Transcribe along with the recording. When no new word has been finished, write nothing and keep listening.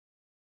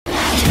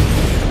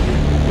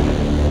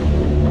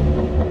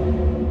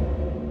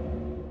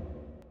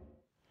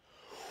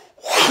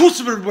What's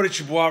up, everybody? It's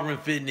your boy Opperman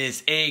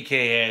Fitness,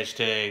 aka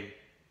hashtag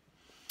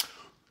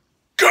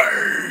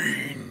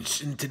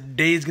Gains. And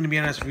today's gonna be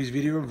an honest reviews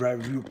video where I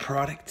review a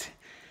product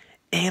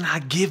and I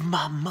give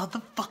my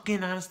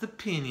motherfucking honest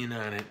opinion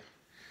on it.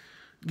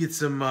 Get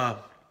some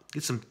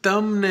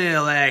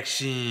thumbnail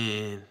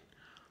action.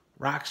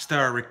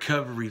 Rockstar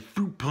Recovery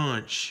Fruit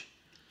Punch.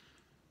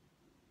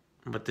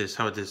 How about this?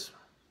 How about this?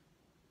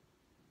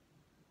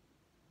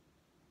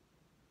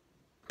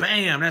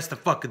 Bam! That's the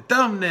fucking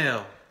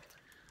thumbnail.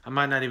 I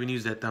might not even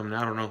use that thumbnail.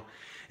 I don't know.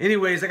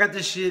 Anyways, I got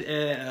this shit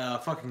at a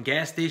fucking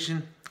gas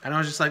station. And I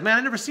was just like, man,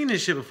 I've never seen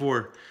this shit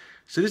before.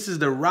 So this is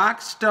the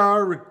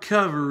Rockstar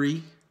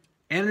Recovery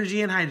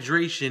Energy and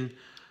Hydration.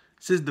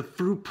 This is the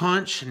Fruit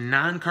Punch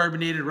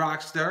non-carbonated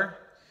Rockstar.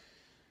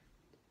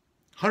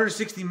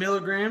 160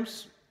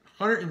 milligrams.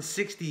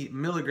 160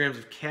 milligrams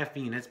of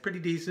caffeine. That's pretty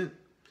decent.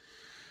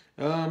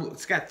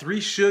 It's got 3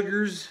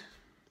 sugars.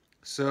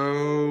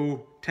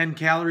 So 10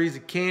 calories a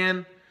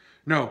can.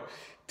 No.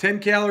 10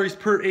 calories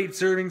per 8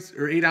 servings,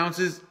 or 8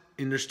 ounces,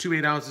 and there's 2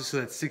 8 ounces, so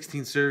that's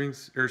 16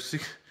 servings, or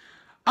 6,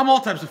 I'm all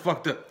types of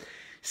fucked up.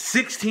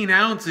 16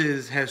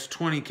 ounces has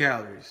 20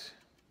 calories.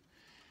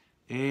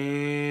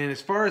 And as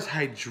far as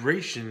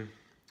hydration,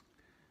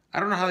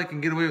 I don't know how they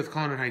can get away with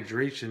calling it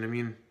hydration. I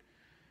mean,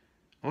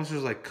 unless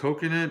there's like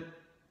coconut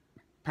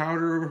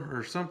powder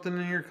or something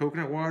in here,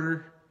 coconut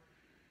water.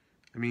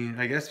 I mean,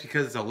 I guess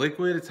because it's a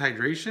liquid, it's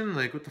hydration?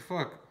 Like, what the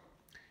fuck?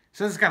 It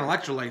says it's got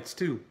electrolytes,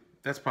 too.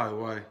 That's probably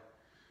why.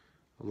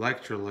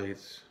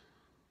 Electrolytes.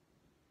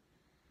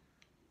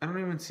 I don't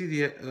even see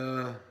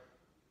the,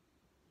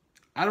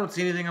 I don't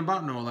see anything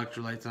about no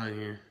electrolytes on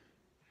here.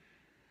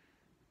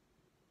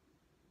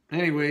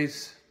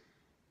 Anyways.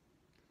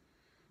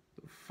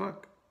 The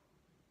fuck?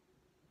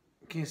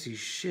 Can't see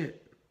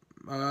shit.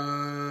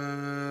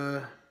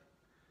 I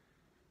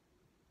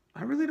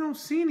really don't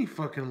see any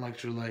fucking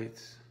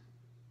electrolytes.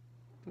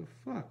 The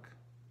fuck?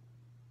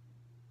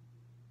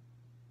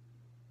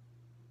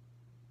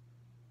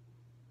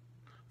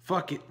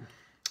 Fuck it.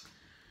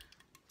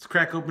 Let's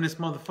crack open this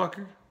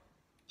motherfucker.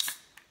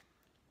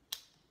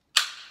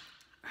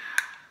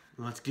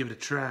 Let's give it a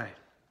try.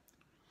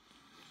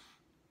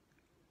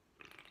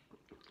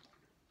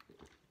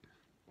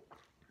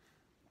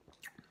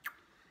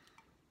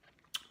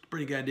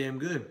 Pretty goddamn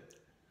good.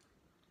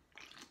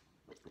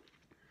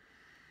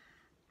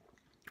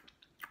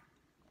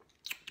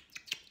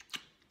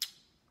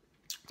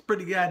 It's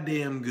pretty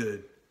goddamn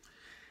good.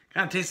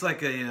 Kind of tastes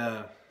like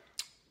a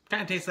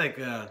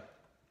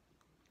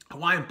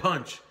Hawaiian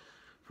Punch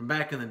from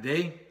back in the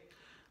day.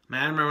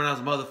 Man, I remember when I was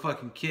a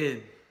motherfucking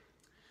kid,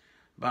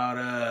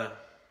 about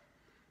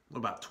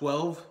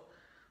 12.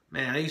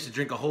 Man, I used to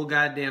drink a whole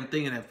goddamn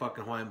thing of that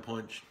fucking Hawaiian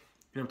Punch.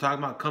 You know what I'm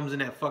talking about? It comes in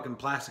that fucking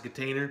plastic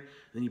container, and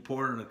then you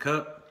pour it in a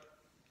cup.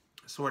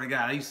 I swear to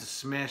God, I used to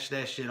smash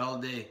that shit all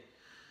day.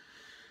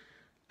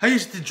 I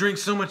used to drink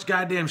so much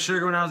goddamn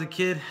sugar when I was a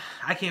kid.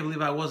 I can't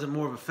believe I wasn't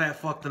more of a fat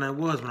fuck than I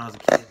was when I was a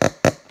kid.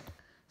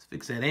 Let's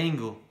fix that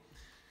angle.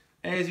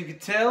 As you can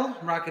tell,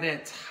 I'm rocking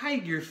that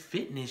Tiger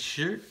Fitness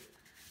shirt.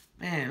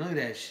 Man, look at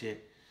that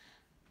shit.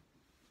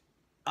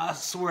 I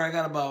swear I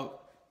got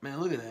about, man,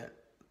 look at that.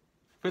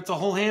 If it's a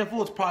whole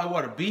handful, it's probably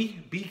what, a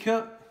B? B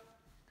cup?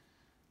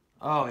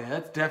 Oh yeah,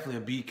 that's definitely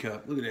a B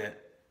cup. Look at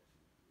that.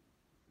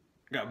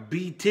 Got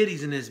B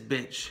titties in this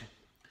bitch.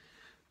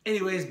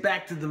 Anyways,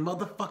 back to the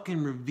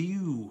motherfucking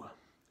review.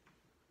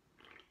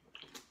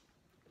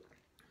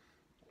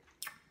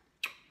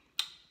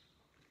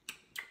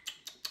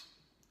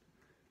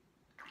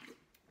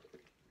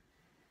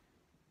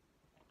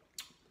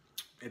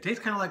 It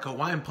tastes kind of like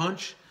Hawaiian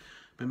Punch,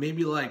 but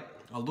maybe like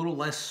a little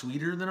less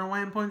sweeter than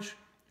Hawaiian Punch.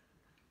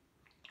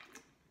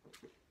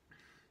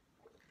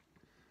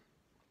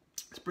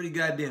 It's pretty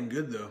goddamn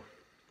good, though.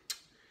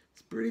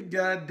 It's pretty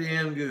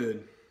goddamn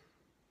good.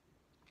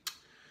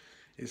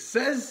 It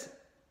says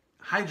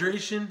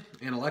hydration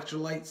and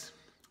electrolytes.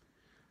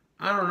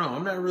 I don't know.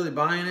 I'm not really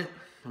buying it.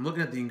 I'm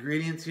looking at the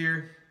ingredients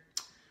here.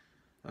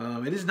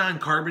 It is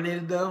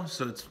non-carbonated, though,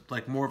 so it's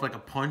like more of like a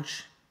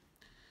punch.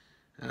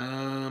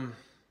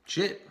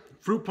 Shit.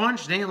 Fruit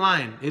Punch? They ain't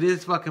lying. It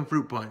is fucking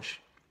Fruit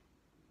Punch.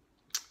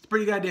 It's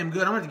pretty goddamn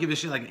good. I'm going to give this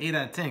shit like an 8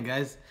 out of 10,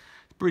 guys.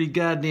 It's pretty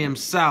goddamn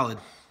solid.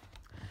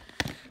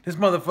 This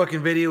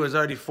motherfucking video is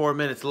already 4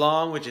 minutes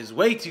long, which is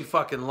way too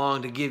fucking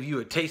long to give you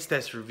a taste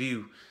test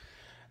review.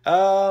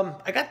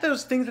 I got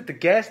those things at the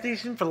gas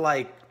station for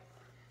like,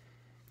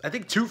 I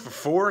think 2 for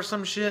 $4 or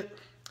some shit.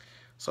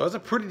 So it's a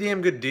pretty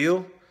damn good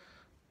deal.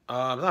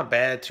 It's not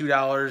bad.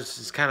 $2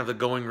 is kind of the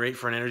going rate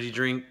for an energy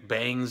drink.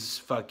 Bangs,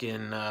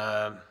 fucking,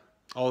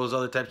 all those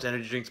other types of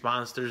energy drinks,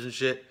 Monsters and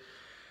shit.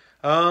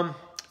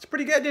 It's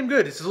pretty goddamn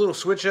good. It's a little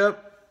switch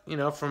up, you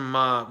know, from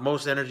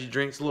most energy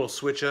drinks. A little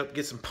switch up.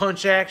 Get some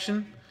punch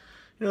action.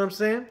 You know what I'm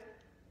saying?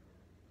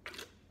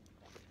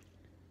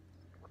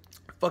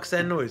 Fuck's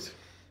that noise.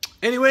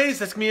 Anyways,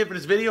 that's gonna be it for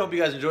this video. Hope you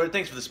guys enjoyed it.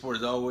 Thanks for the support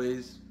as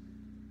always.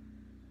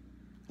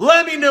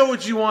 Let me know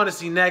what you want to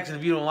see next, and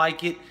if you don't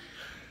like it,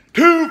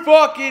 Too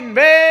fucking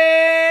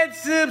bad.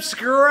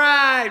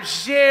 Subscribe,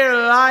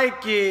 share,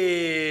 like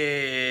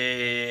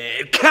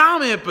it.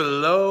 Comment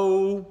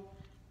below.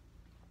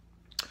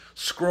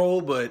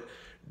 Scroll, but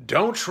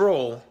don't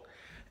troll.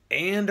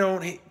 And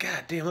don't hate.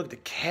 God damn, look at the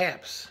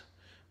caps.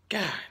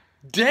 God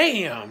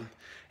damn.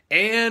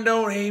 And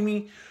don't hate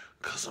me,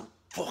 because I'm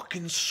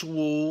fucking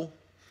swole.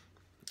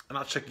 And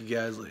I'll check you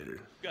guys later.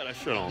 Got that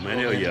shit on, man.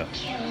 Hell yeah.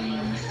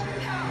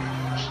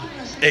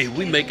 Hey,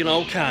 we making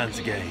all kinds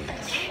of games.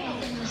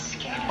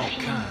 All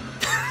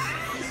kinds.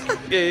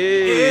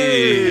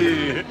 Hey.